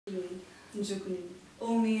Jugni,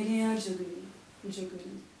 O mere Jugni,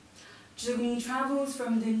 Jugni. Jugni travels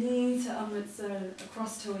from Delhi to Amritsar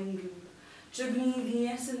across to Ingu. Jugni, the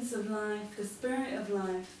essence of life, the spirit of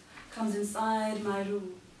life, comes inside my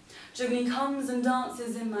room. Jugni comes and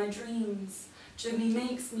dances in my dreams. Jugni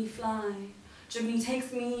makes me fly. Jugni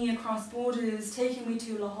takes me across borders, taking me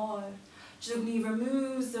to Lahore. Jugni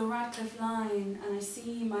removes the Radcliffe line, and I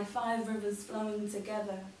see my 5 rivers flowing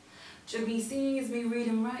together. Jugni sees me read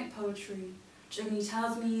and write poetry. Jugni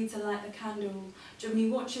tells me to light the candle. Jugni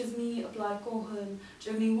watches me apply kohol.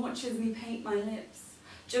 Jugni watches me paint my lips.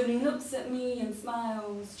 Jugni looks at me and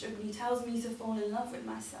smiles. Jugni tells me to fall in love with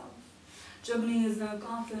myself. Jugni is no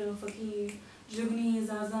ghafil or fakir. Jugni is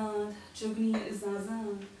azad. Jugni is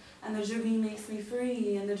azad. And the Jugni makes me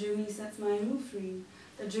free, and the Jugni sets my ruh free.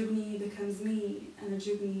 The Jugni becomes me, and the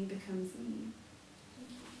Jugni becomes me.